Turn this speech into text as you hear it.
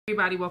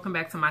Everybody, welcome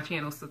back to my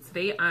channel. So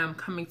today I'm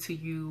coming to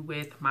you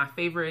with my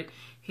favorite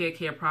hair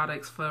care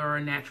products for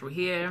natural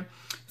hair.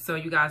 So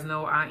you guys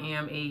know I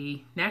am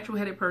a natural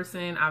headed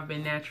person. I've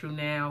been natural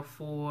now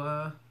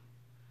for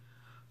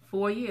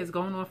 4 years,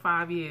 going on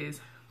 5 years.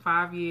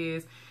 5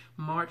 years,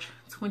 March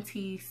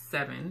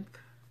 27th,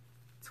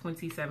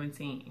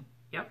 2017.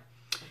 Yep,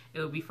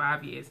 it'll be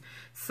 5 years.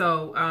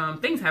 So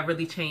things have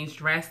really changed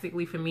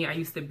drastically for me. I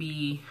used to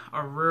be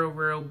a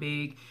real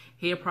big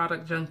hair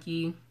product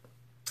junkie.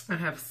 I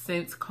have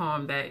since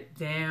calmed that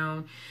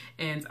down,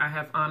 and I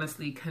have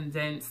honestly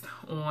condensed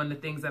on the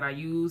things that I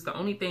use. The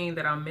only thing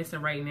that I'm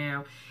missing right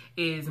now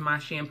is my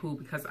shampoo,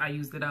 because I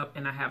used it up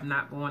and I have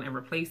not gone and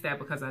replaced that,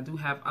 because I do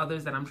have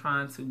others that I'm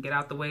trying to get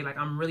out the way. Like,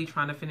 I'm really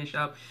trying to finish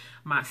up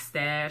my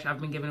stash.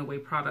 I've been giving away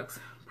products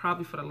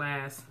probably for the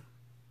last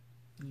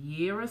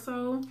year or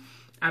so.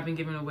 I've been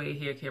giving away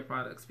hair care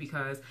products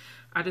because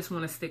I just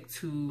want to stick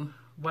to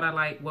what I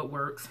like, what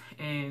works,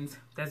 and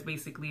that's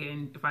basically it.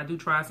 And if I do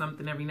try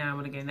something every now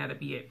and again, that'll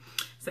be it.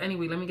 So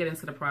anyway, let me get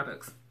into the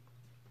products.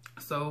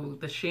 So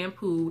the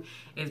shampoo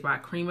is by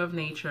Cream of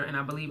Nature, and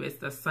I believe it's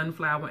the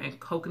sunflower and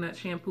coconut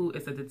shampoo.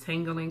 It's a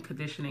detangling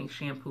conditioning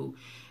shampoo,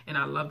 and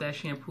I love that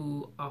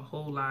shampoo a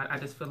whole lot. I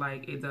just feel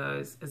like it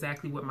does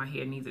exactly what my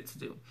hair needs it to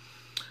do.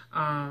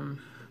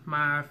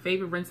 My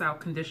favorite rinse out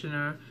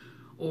conditioner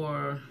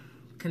or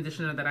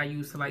conditioner that I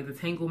use to like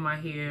detangle my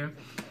hair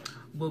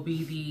will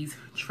be these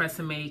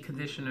Tresemme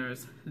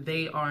conditioners.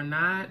 They are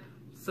not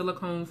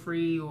silicone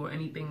free or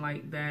anything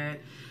like that.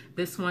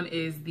 This one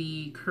is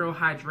the Curl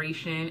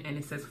Hydration, and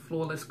it says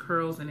flawless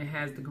curls, and it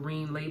has the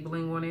green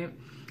labeling on it.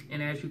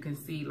 And as you can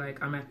see,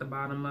 like, I'm at the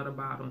bottom of the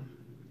bottle.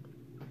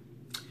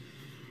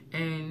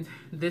 And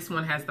this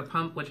one has the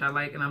pump, which I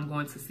like, and I'm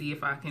going to see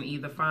if I can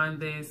either find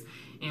this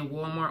in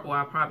Walmart, or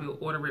I'll probably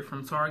order it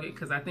from Target,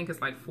 because I think it's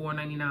like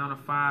 $4.99 or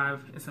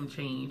 $5 and some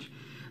change.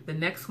 The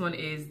next one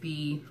is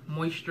the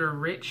Moisture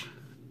Rich,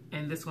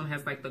 and this one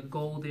has like the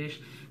goldish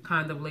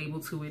kind of label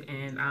to it,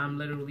 and I'm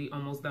literally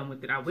almost done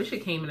with it. I wish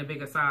it came in a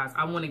bigger size.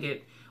 I want to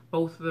get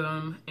both of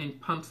them in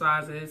pump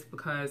sizes,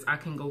 because I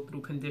can go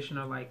through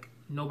conditioner like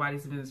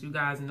nobody's business. You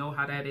guys know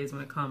how that is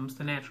when it comes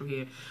to natural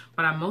hair.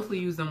 But I mostly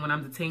use them when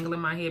I'm detangling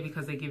my hair,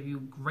 because they give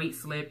you great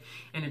slip,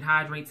 and it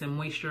hydrates and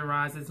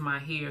moisturizes my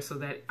hair so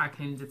that I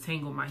can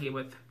detangle my hair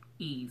with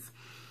ease.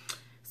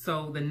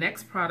 So the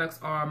next products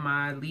are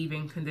my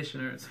leave-in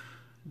conditioners.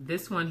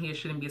 This one here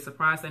shouldn't be a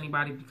surprise to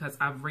anybody, because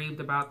I've raved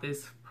about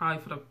this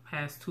probably for the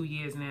past 2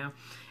 years now.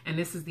 And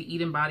this is the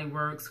Eden Body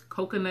Works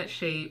Coconut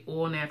Shade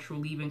All Natural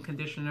Leave-In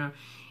Conditioner,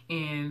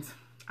 and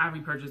I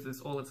repurchase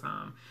this all the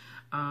time.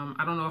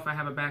 I don't know if I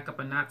have a backup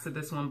or not to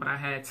this one, but I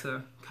had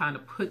to kind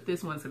of put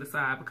this one to the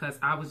side because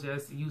I was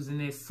just using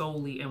this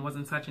solely and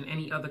wasn't touching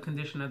any other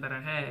conditioner that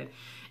I had.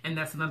 And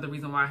that's another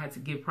reason why I had to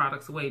give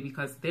products away,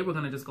 because they were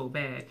going to just go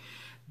bad.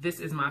 This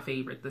is my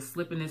favorite. The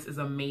slippiness is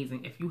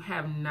amazing. If you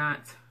have not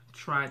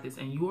tried this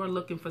and you are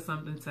looking for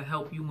something to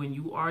help you when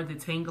you are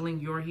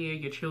detangling your hair,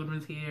 your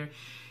children's hair,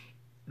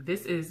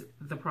 this is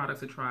the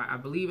product to try. I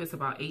believe it's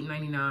about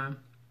 $8.99.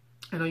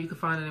 I know you can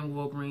find it in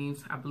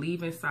Walgreens. I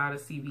believe inside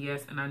of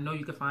CVS, and I know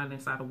you can find it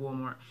inside of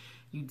Walmart.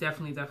 You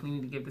definitely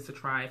need to give this a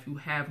try if you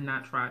have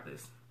not tried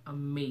this.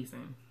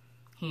 Amazing.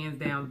 Hands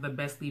down, the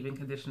best leave-in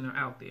conditioner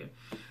out there.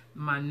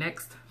 My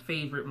next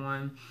favorite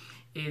one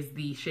is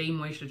the Shea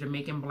Moisture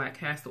Jamaican Black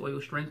Castor Oil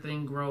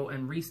Strengthening, Grow,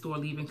 and Restore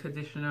Leave-In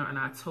Conditioner. And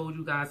I told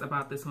you guys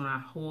about this when I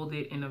hauled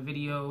it in a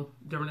video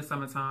during the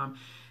summertime.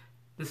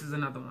 This is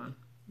another one.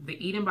 The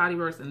Eden Body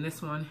Works and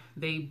this one,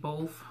 they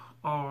both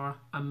are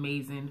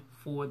amazing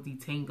for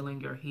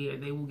detangling your hair.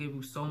 They will give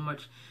you so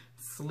much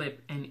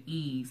slip and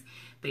ease.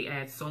 They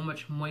add so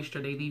much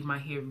moisture. They leave my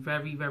hair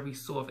very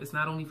soft. It's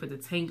not only for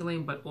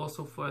detangling, but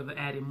also for the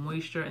added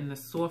moisture and the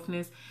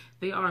softness.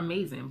 They are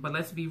amazing. But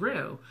let's be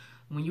real.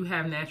 When you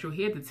have natural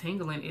hair,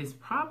 detangling is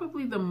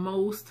probably the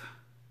most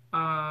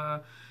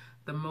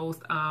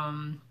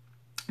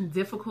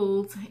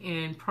difficult,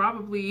 and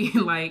probably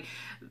like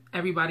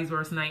everybody's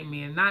worst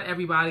nightmare. Not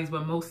everybody's,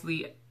 but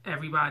mostly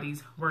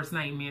everybody's worst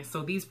nightmare.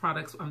 So these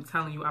products, I'm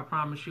telling you, I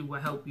promise you, will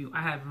help you.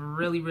 I have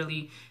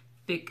really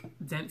thick,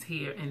 dense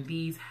hair, and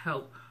these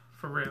help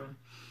for real.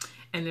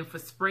 And then for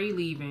spray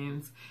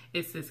leave-ins,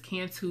 it says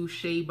Cantu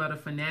Shea Butter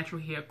for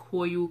Natural Hair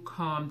Coil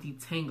Calm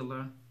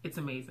Detangler. It's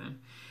amazing.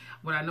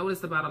 What I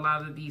noticed about a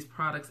lot of these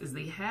products is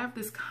they have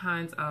this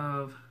kind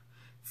of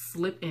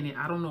slip in it.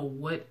 I don't know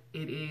what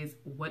it is,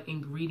 what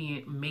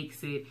ingredient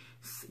makes it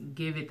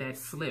give it that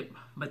slip,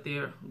 but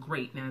they're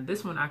great. Now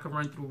this one I can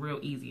run through real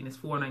easy, and it's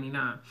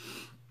 $4.99.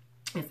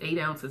 It's 8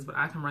 ounces, but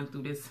I can run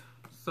through this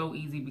so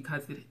easy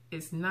because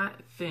it's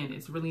not thin.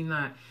 It's really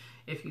not.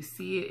 If you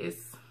see it,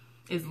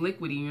 it's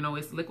liquidy, you know,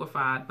 it's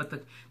liquefied, but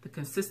the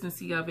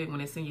consistency of it when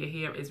it's in your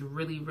hair is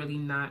really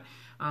not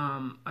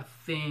a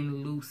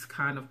thin, loose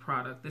kind of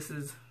product. This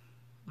is,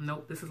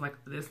 nope, this is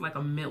like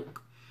a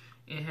milk.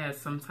 It has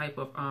some type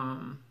of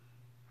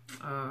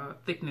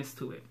thickness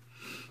to it.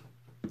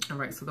 All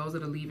right, so those are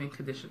the leave-in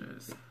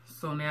conditioners.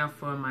 So now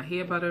for my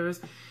hair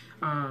butters,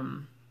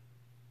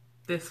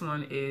 This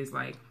one is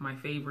like my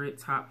favorite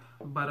top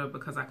butter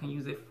because I can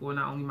use it for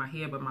not only my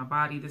hair but my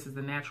body. This is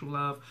the Natural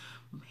Love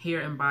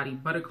Hair and Body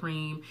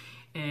Buttercream.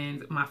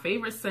 And my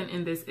favorite scent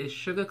in this is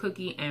Sugar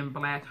Cookie and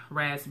Black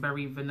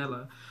Raspberry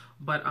Vanilla.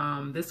 But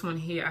this one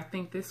here, I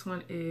think this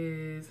one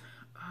is,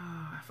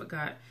 I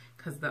forgot,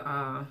 because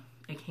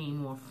it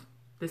came off.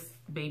 This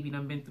baby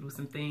done been through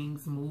some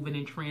things, moving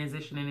and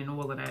transitioning and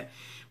all of that,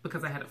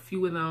 because I had a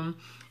few of them,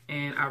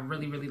 and I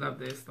really, really love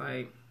this.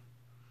 Like,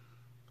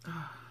 I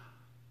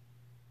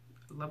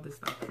love this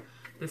stuff.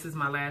 This is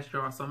my last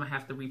jar, so I'm gonna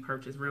have to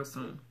repurchase real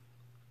soon.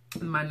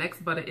 My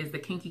next butter is the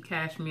Kinky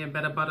Cashmere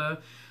Better Butter.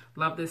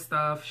 Love this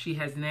stuff. She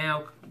has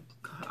now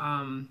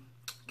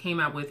came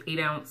out with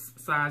 8-ounce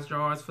size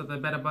jars for the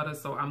Better Butter,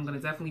 so I'm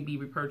gonna definitely be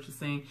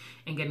repurchasing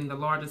and getting the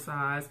larger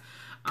size.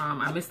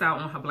 I missed out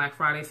on her Black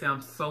Friday sale.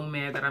 I'm so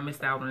mad that I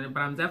missed out on it, but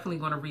I'm definitely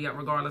going to re-up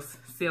regardless,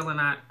 sale or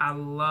not. I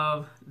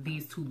love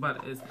these two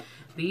butters.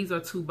 These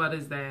are two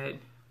butters that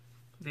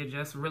they're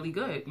just really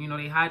good. You know,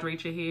 they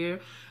hydrate your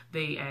hair.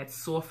 They add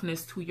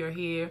softness to your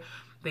hair.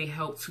 They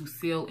help to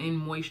seal in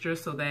moisture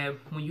so that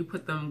when you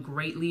put them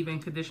great leave-in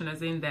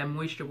conditioners in, that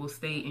moisture will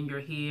stay in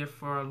your hair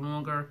for a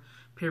longer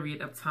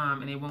period of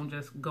time and it won't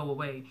just go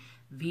away.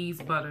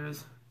 These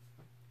butters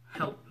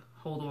help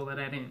hold all of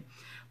that in.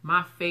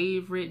 My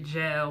favorite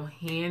gel,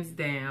 hands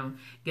down,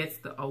 gets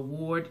the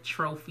award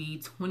trophy,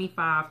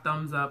 25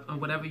 thumbs up, and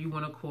whatever you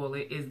want to call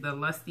it, is the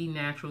Lusty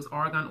Naturals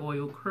Argan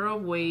Oil Curl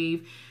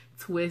Wave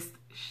Twist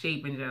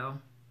Shaping Gel.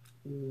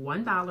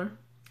 $1.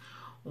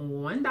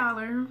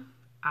 $1.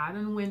 I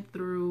done went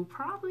through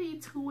probably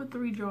 2 or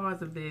 3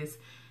 jars of this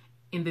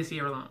in this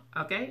year alone,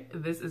 okay?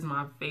 This is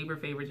my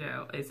favorite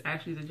gel. It's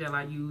actually the gel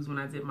I use when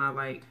I did my,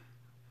 like,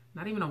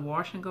 not even a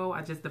wash and go.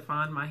 I just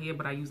defined my hair,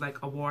 but I use like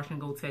a wash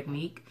and go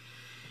technique.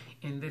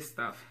 And this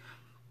stuff,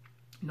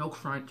 no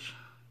crunch,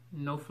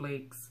 no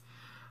flakes,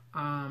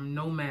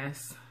 no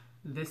mess.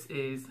 This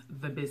is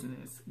the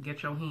business.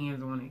 Get your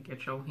hands on it.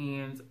 Get your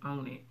hands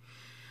on it.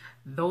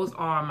 Those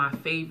are my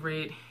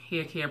favorite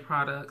hair care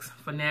products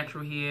for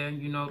natural hair.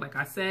 You know, like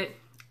I said,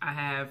 I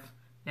have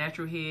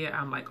natural hair.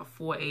 I'm like a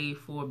 4A,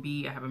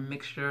 4B. I have a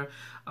mixture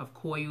of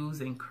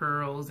coils and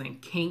curls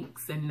and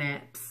kinks and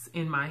naps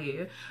in my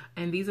hair.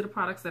 And these are the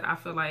products that I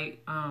feel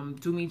like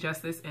do me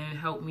justice and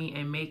help me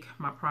and make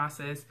my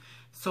process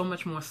so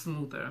much more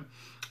smoother.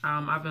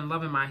 I've been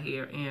loving my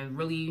hair and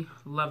really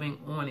loving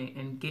on it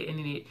and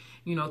getting it,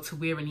 you know, to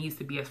where it needs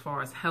to be as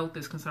far as health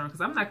is concerned.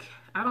 Because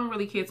I don't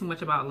really care too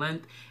much about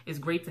length. It's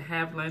great to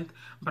have length,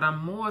 but I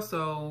more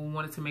so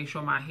wanted to make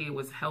sure my hair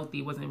was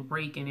healthy, wasn't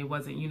breaking, it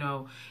wasn't, you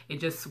know, it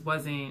just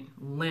wasn't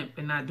limp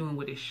and not doing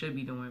what it should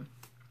be doing.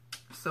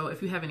 So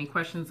if you have any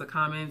questions or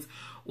comments,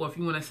 or if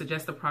you want to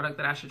suggest a product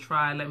that I should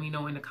try, let me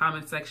know in the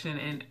comment section.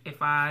 And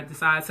if I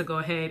decide to go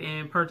ahead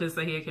and purchase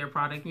a hair care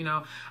product, you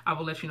know, I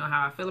will let you know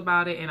how I feel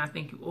about it. And I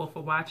thank you all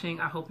for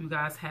watching. I hope you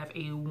guys have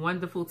a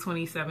wonderful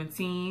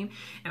 2017.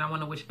 And I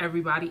want to wish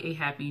everybody a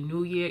happy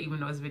new year, even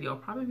though this video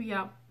will probably be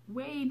out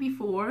way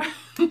before.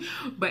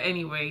 But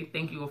anyway,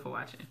 thank you all for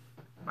watching.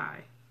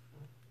 Bye.